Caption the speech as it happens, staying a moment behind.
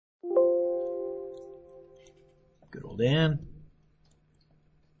Good old Ann.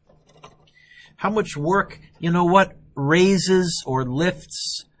 How much work, you know what, raises or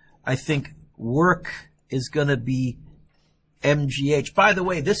lifts, I think work is going to be mgh. By the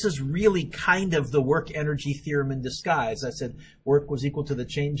way, this is really kind of the work energy theorem in disguise. I said work was equal to the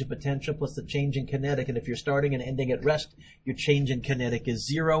change in potential plus the change in kinetic, and if you're starting and ending at rest, your change in kinetic is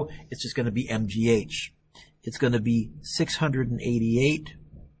 0. It's just going to be mgh. It's going to be 688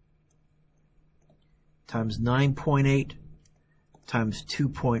 times 9.8 times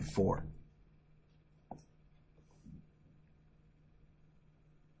 2.4.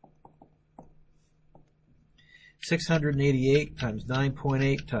 $688 times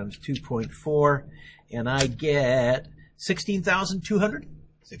 9.8 times 2.4, and I get 16,200.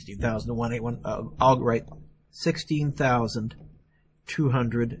 16,181. I'll write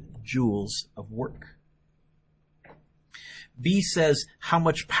 16,200 joules of work. B says how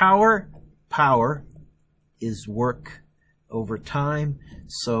much power? Power is work over time.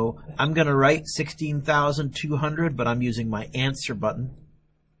 So I'm going to write 16,200, but I'm using my answer button.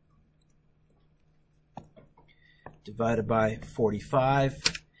 Divided by 45,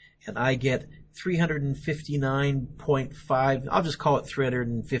 and I get 359.5. I'll just call it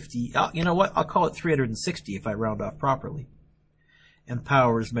 350. You know what? I'll call it 360 if I round off properly. And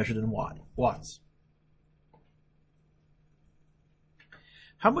power is measured in watts.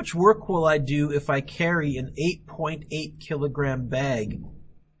 How much work will I do if I carry an 8.8 kilogram bag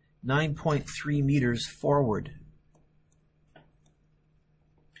 9.3 meters forward?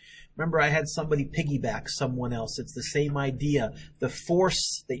 Remember, I had somebody piggyback someone else. It's the same idea. The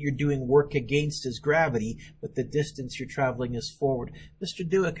force that you're doing work against is gravity, but the distance you're traveling is forward. Mr.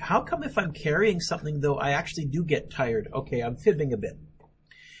 Dewick, how come if I'm carrying something, though, I actually do get tired? Okay, I'm fibbing a bit.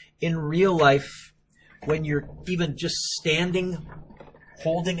 In real life, when you're even just standing,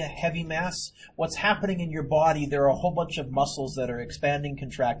 holding a heavy mass, what's happening in your body, there are a whole bunch of muscles that are expanding,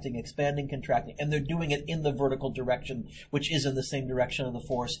 contracting, and they're doing it in the vertical direction, which is in the same direction of the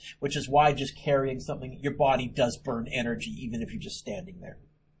force, which is why just carrying something, your body does burn energy, even if you're just standing there.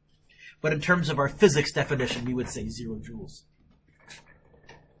 But in terms of our physics definition, we would say 0 joules.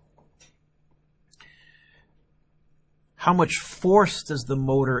 How much force does the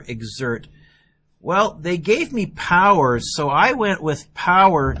motor exert? Well, they gave me power, so I went with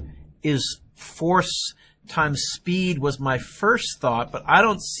power is force times speed was my first thought, but I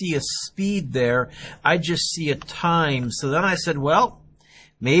don't see a speed there. I just see a time. So then I said, well,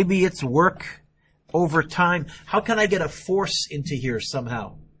 maybe it's work over time. How can I get a force into here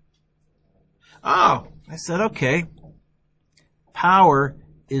somehow? Oh, I said, okay. Power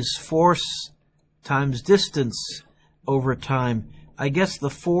is force times distance over time. I guess the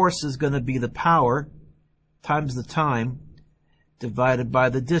force is going to be the power times the time divided by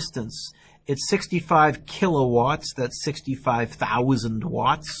the distance. It's 65 kilowatts. That's 65,000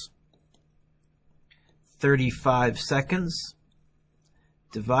 watts. 35 seconds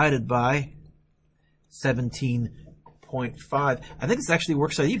divided by 17.5. I think this actually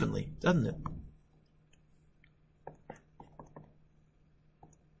works out evenly, doesn't it?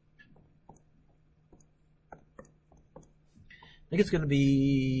 I think it's going to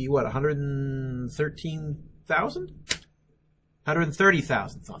be, what, 113,000?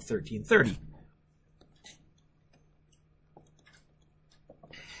 130,000. It's not 1330.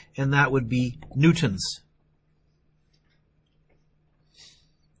 And that would be newtons.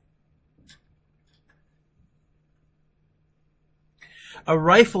 A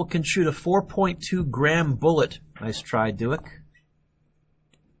rifle can shoot a 4.2 gram bullet. Nice try, Dewick.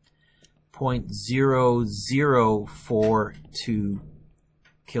 0.0042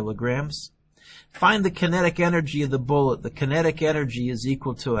 kilograms. Find the kinetic energy of the bullet. The kinetic energy is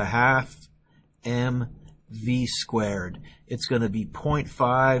equal to a half mv squared. It's going to be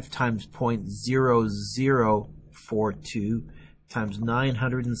 0.5 times 0.0042 times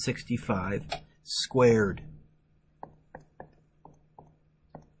 965 squared.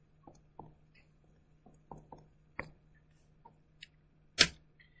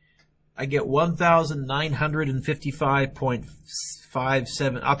 I get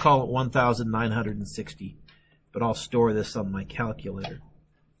 1,955.57. I'll call it 1,960, but I'll store this on my calculator.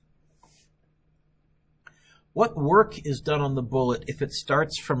 What work is done on the bullet if it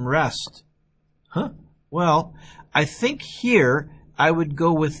starts from rest? Well, I think here I would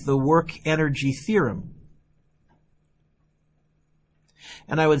go with the work energy theorem.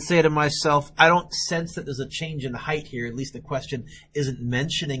 And I would say to myself, I don't sense that there's a change in height here. At least the question isn't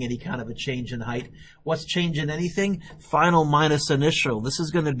mentioning any kind of a change in height. What's change in anything? Final minus initial. This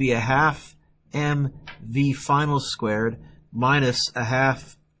is going to be a half mv final squared minus a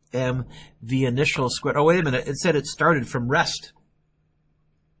half mv initial squared. Oh, wait a minute. It said it started from rest.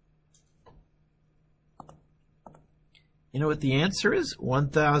 You know what the answer is?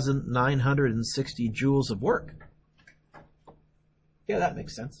 1,960 joules of work. Yeah, that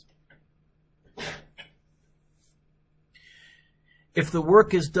makes sense. If the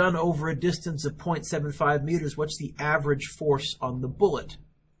work is done over a distance of 0.75 meters, what's the average force on the bullet?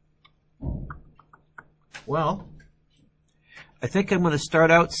 Well, I think I'm going to start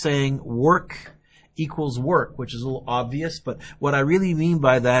out saying work equals work, which is a little obvious, but what I really mean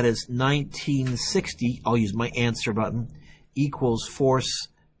by that is 1960, I'll use my answer button, equals force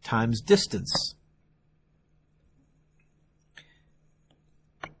times distance.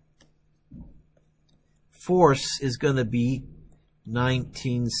 Force is going to be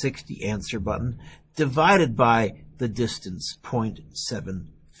 1960, answer button, divided by the distance,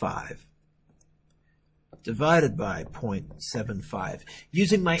 0.75. Divided by 0.75.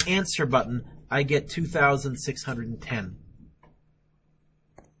 Using my answer button, I get 2,610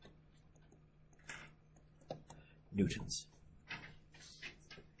 newtons.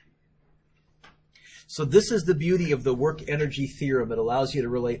 So this is the beauty of the work-energy theorem. It allows you to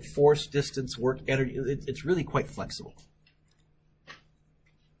relate force, distance, work, energy. It's really quite flexible.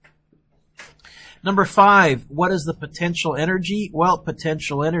 Number 5, what is the potential energy? Well,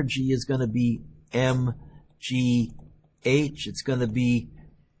 potential energy is going to be mgh. It's going to be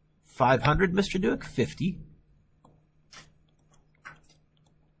 500, Mr. Duke, 50,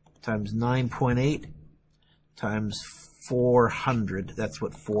 times 9.8 times 400. That's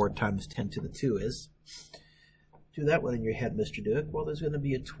what 4 times 10 to the 2 is. Do that one in your head, Mr. Duke. Well, there's going to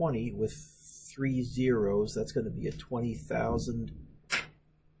be a 20 with 3 zeros. That's going to be a 20,000.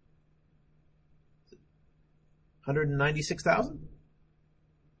 196,000?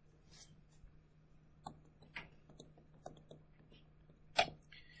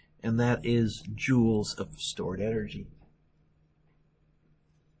 And that is joules of stored energy.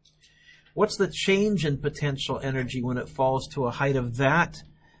 What's the change in potential energy when it falls to a height of that?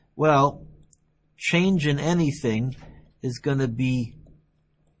 Well, change in anything is going to be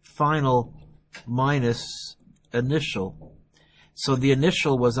final minus initial. So the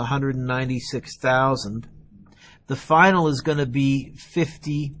initial was 196,000. The final is going to be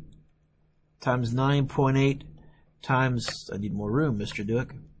 50 times 9.8 times, I need more room, Mr.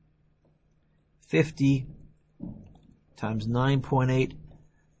 Duke, 50 times 9.8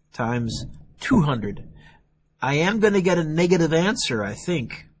 times 200. I am going to get a negative answer, I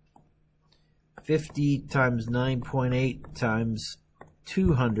think. 50 times 9.8 times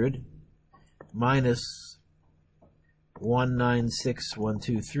 200 minus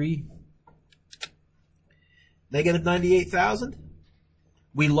 196,123. Negative 98,000.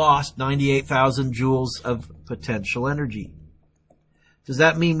 We lost 98,000 joules of potential energy. Does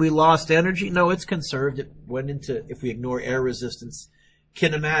that mean we lost energy? No, it's conserved. It went into, if we ignore air resistance,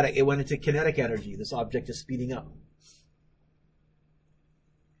 kinematic. It went into kinetic energy. This object is speeding up.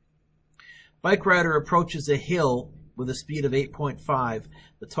 Bike rider approaches a hill with a speed of 8.5.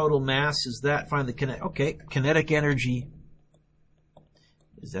 The total mass is that. Find the kinetic. Okay, kinetic energy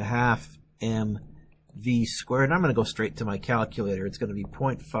is a half mv squared. I'm going to go straight to my calculator. It's going to be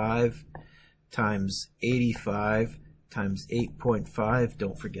 0.5 times 85 times 8.5.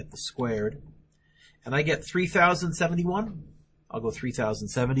 Don't forget the squared. And I get 3,071. I'll go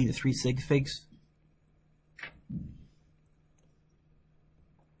 3,070 to 3 sig figs.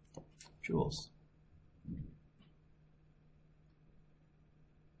 Joules.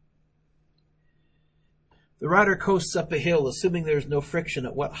 The rider coasts up a hill, assuming there's no friction.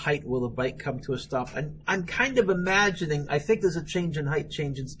 At what height will the bike come to a stop? And I'm kind of imagining, I think there's a change in height,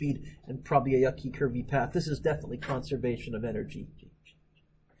 change in speed, and probably a yucky, curvy path. This is definitely conservation of energy.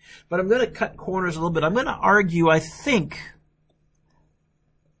 But I'm going to cut corners a little bit. I'm going to argue, I think,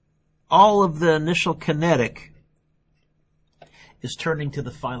 all of the initial kinetic is turning to the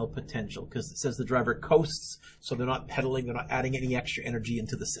final potential, because it says the driver coasts, so they're not pedaling, they're not adding any extra energy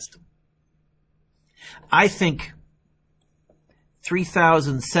into the system. I think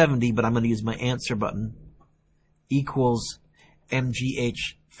 3,070, but I'm going to use my answer button, equals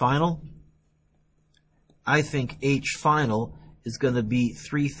mgh final. I think h final is going to be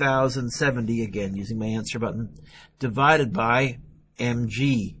 3,070, again, using my answer button, divided by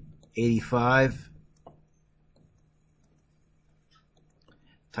mg 85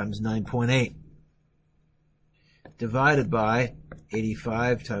 times 9.8, divided by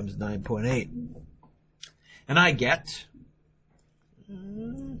 85 times 9.8. And I get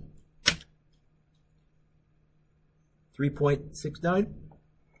 3.69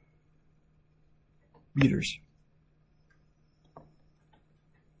 meters.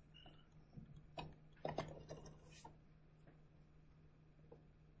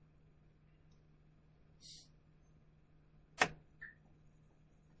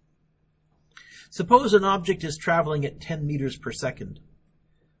 Suppose an object is traveling at 10 meters per second.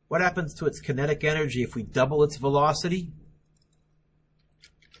 What happens to its kinetic energy if we double its velocity?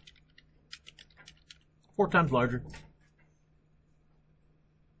 4 times larger.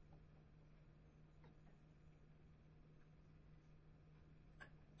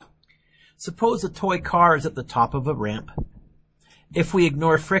 Suppose a toy car is at the top of a ramp. If we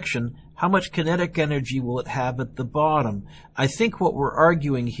ignore friction, how much kinetic energy will it have at the bottom? I think what we're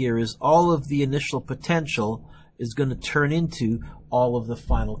arguing here is all of the initial potential is going to turn into all of the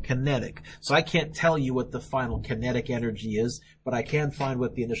final kinetic. So I can't tell you what the final kinetic energy is, but I can find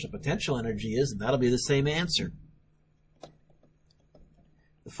what the initial potential energy is, and that'll be the same answer.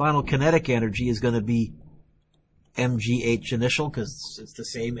 The final kinetic energy is going to be mgh initial, because it's the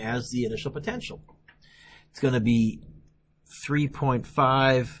same as the initial potential. It's going to be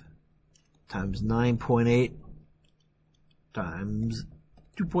 3.5 times 9.8 times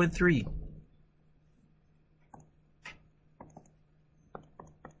 2.3.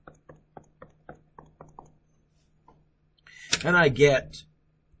 And I get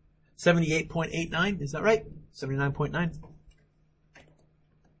 78.89, is that right? 79.9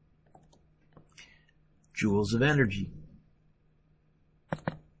 joules of energy.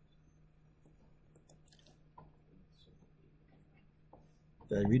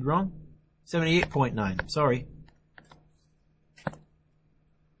 Did I read wrong? 78.9, sorry.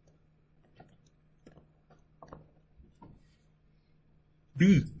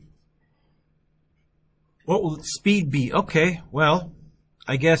 B. What will its speed be? Okay, well,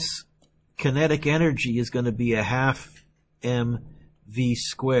 I guess kinetic energy is going to be a half mv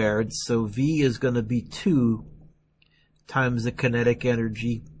squared, so v is going to be 2 times the kinetic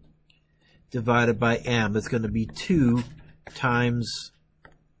energy divided by m. It's going to be 2 times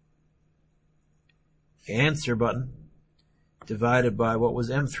the answer button divided by what was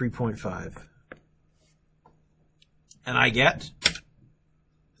m 3.5. And I get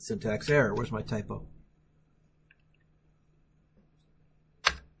syntax error. Where's my typo?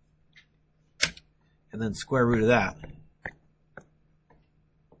 And then square root of that.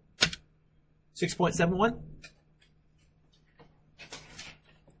 6.71?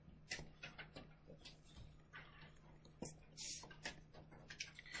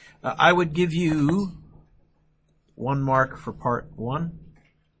 I would give you 1 mark for part 1.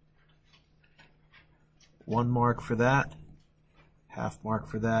 1 mark for that. Half mark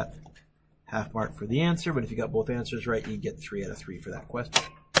for that. Half mark for the answer. But if you got both answers right, you get 3 out of 3 for that question.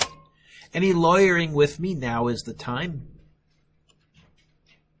 Any lawyering with me? Now is the time.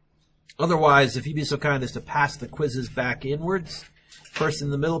 Otherwise, if you'd be so kind as to pass the quizzes back inwards, first in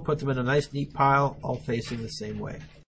the middle, put them in a nice neat pile, all facing the same way.